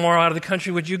plane tomorrow out of the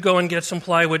country. Would you go and get some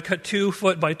plywood, cut 2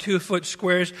 foot by 2 foot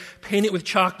squares, paint it with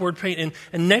chalkboard paint,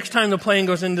 and next time the plane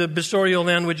goes into Bisorio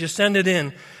land, would you send it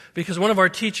in? because one of our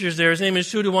teachers there, his name is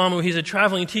Suduwamu, he's a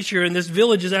traveling teacher, and this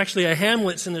village is actually a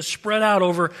hamlet and is spread out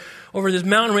over this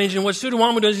mountain range. And what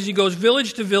Suduwamu does is he goes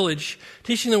village to village,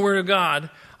 teaching the Word of God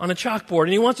on a chalkboard.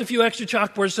 And he wants a few extra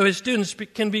chalkboards so his students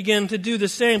can begin to do the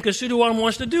same, because Suduwamu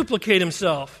wants to duplicate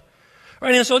himself.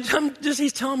 Right? And so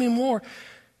he's telling me more.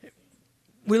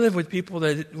 We live with people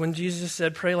that when Jesus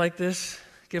said, pray like this,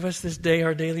 give us this day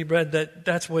our daily bread,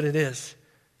 that's what it is.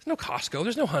 There's no Costco.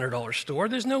 There's no $100 store.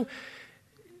 There's no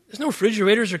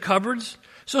refrigerators or cupboards.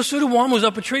 So Suduwamu's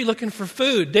up a tree looking for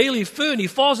food, daily food. He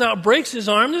falls out, breaks his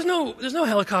arm. There's no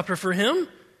helicopter for him.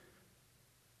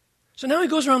 So now he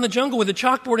goes around the jungle with a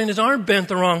chalkboard and his arm bent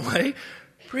the wrong way,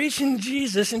 preaching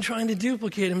Jesus and trying to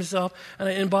duplicate himself.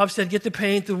 And Bob said, get the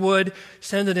paint, the wood,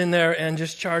 send it in there, and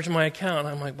just charge my account. And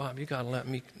I'm like, Bob, you gotta let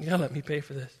me pay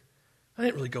for this. I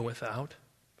didn't really go without,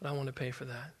 but I want to pay for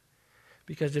that.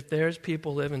 Because if there's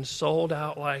people living sold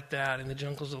out like that in the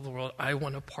jungles of the world, I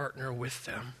want to partner with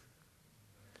them.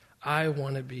 I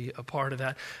want to be a part of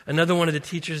that. Another one of the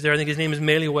teachers there, I think his name is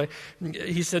Meliwe,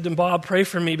 he said to Bob, pray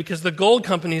for me because the gold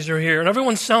companies are here and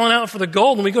everyone's selling out for the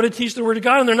gold, and we go to teach the Word of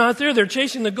God and they're not there. They're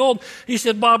chasing the gold. He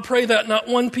said, Bob, pray that not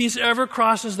one piece ever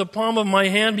crosses the palm of my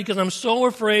hand, because I'm so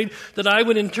afraid that I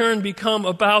would in turn become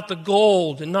about the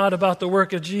gold and not about the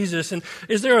work of Jesus. And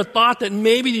is there a thought that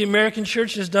maybe the American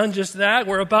church has done just that?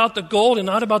 We're about the gold and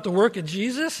not about the work of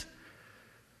Jesus?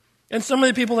 And some of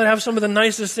the people that have some of the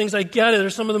nicest things, I get it, are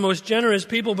some of the most generous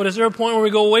people, but is there a point where we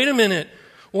go, wait a minute,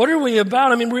 what are we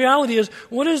about? I mean, reality is,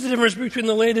 what is the difference between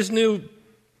the latest new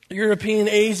European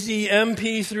AZ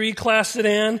MP3 class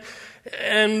sedan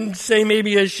and, say,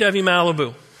 maybe a Chevy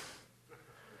Malibu?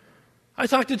 I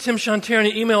talked to Tim Chanter in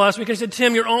an email last week. I said,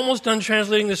 Tim, you're almost done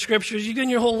translating the scriptures. You've given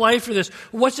your whole life for this.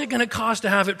 What's it going to cost to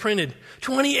have it printed?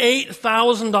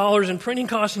 $28,000 in printing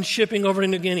costs and shipping over to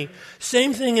New Guinea.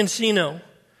 Same thing in Sino.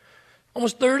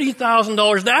 Almost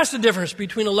 $30,000. That's the difference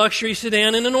between a luxury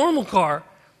sedan and a normal car.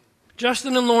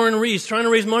 Justin and Lauren Reese trying to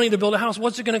raise money to build a house.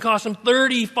 What's it going to cost them?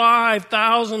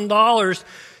 $35,000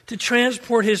 to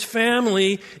transport his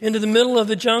family into the middle of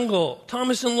the jungle.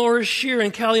 Thomas and Laura Shear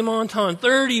in Kalimantan,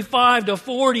 $35,000 to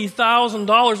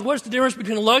 $40,000. What's the difference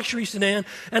between a luxury sedan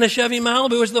and a Chevy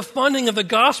Malibu? It's the funding of the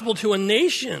gospel to a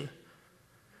nation.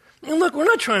 And look, we're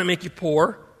not trying to make you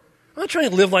poor. We're not trying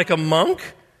to live like a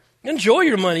monk. Enjoy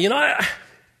your money. You know,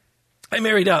 I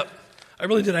married up. I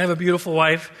really did. I have a beautiful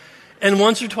wife. And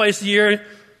once or twice a year,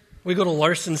 we go to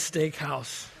Larson's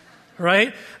Steakhouse,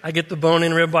 right? I get the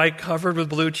bone-in ribeye covered with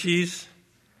blue cheese.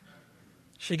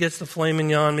 She gets the filet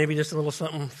mignon, maybe just a little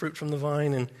something, fruit from the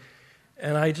vine.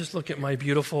 And I just look at my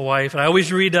beautiful wife. And I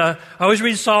always read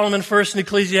Solomon first in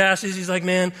Ecclesiastes. He's like,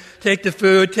 man, take the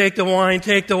food, take the wine,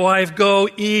 take the wife, go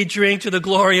eat, drink to the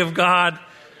glory of God.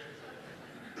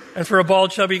 And for a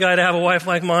bald, chubby guy to have a wife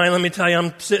like mine, let me tell you,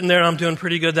 I'm sitting there and I'm doing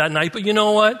pretty good that night. But you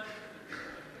know what?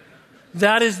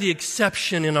 That is the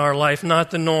exception in our life,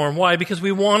 not the norm. Why? Because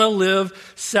we want to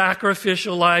live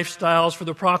sacrificial lifestyles for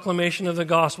the proclamation of the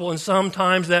gospel. And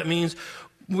sometimes that means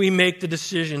we make the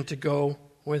decision to go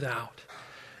without.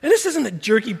 And this isn't a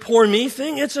jerky, poor me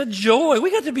thing. It's a joy.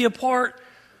 We get to be a part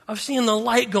of seeing the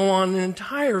light go on in an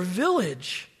entire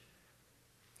village.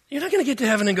 You're not going to get to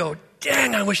heaven and go,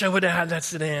 dang, I wish I would have had that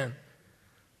sedan.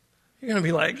 You're going to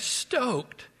be like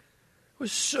stoked. It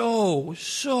was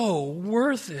so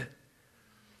worth it.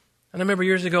 And I remember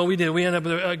years ago we ended up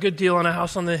with a good deal on a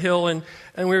house on the hill, and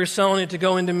we were selling it to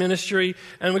go into ministry,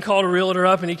 and we called a realtor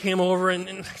up, and he came over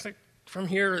and like, from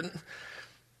here, and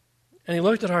he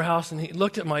looked at our house, and he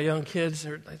looked at my young kids,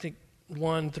 I think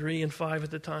 1, 3, and 5 at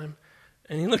the time,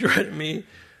 and he looked right at me,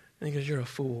 and he goes, you're a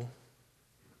fool.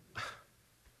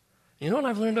 You know what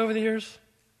I've learned over the years?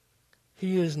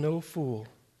 He is no fool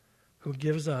who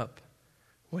gives up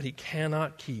what he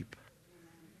cannot keep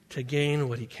to gain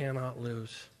what he cannot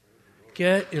lose.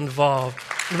 Get involved.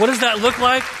 What does that look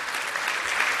like?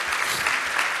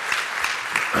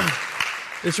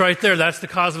 It's right there. That's the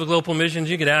cause of global missions.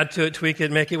 You could add to it, tweak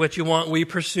it, make it what you want. We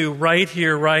pursue right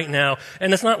here, right now.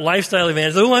 And it's not lifestyle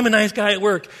evangelism. Oh, I'm a nice guy at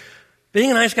work. Being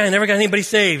a nice guy, I never got anybody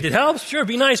saved. It helps, sure,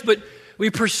 be nice, but we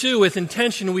pursue with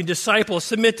intention, we disciple,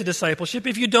 submit to discipleship.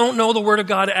 If you don't know the Word of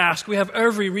God, ask. We have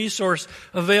every resource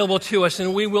available to us,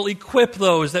 and we will equip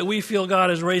those that we feel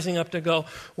God is raising up to go.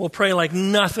 We'll pray like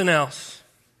nothing else,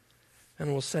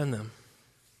 and we'll send them.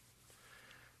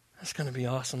 That's going to be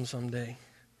awesome someday.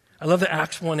 I love the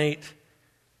Acts 1:8.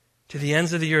 To the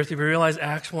ends of the earth. If you realize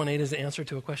Acts 1:8 is the answer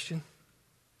to a question?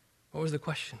 What was the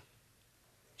question?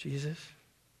 Jesus,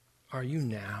 are you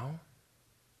now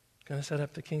going to set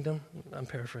up the kingdom? I'm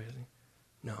paraphrasing.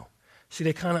 No. See,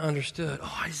 they kind of understood,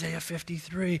 Isaiah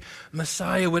 53,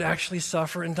 Messiah would actually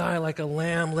suffer and die like a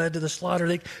lamb led to the slaughter.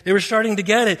 They were starting to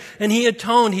get it. And he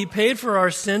atoned, he paid for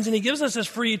our sins, and he gives us this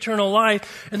free eternal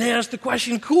life. And they asked the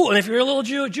question, cool, and if you're a little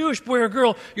Jewish boy or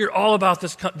girl, you're all about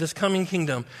this coming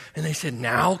kingdom. And they said,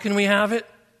 now can we have it?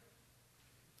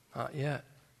 Not yet.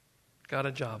 Got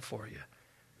a job for you.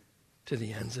 To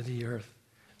the ends of the earth.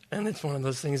 And it's one of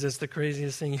those things that's the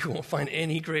craziest thing. You won't find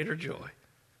any greater joy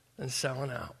than selling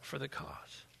out for the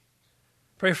cause.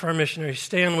 Pray for our missionaries.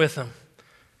 Stand with them.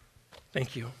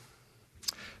 Thank you.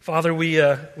 Father, we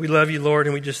love you, Lord,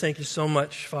 and we just thank you so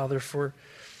much, Father, for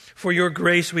your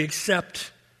grace. We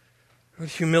accept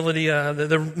with humility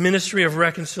the ministry of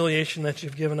reconciliation that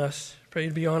you've given us. Pray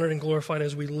to be honored and glorified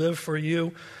as we live for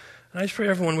you. And I just pray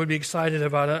everyone would be excited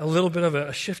about a little bit of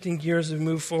a shifting gears as we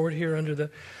move forward here under the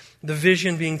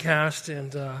vision being cast,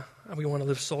 and we want to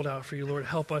live sold out for you, Lord.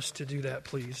 Help us to do that,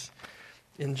 please.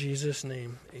 In Jesus'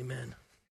 name, amen.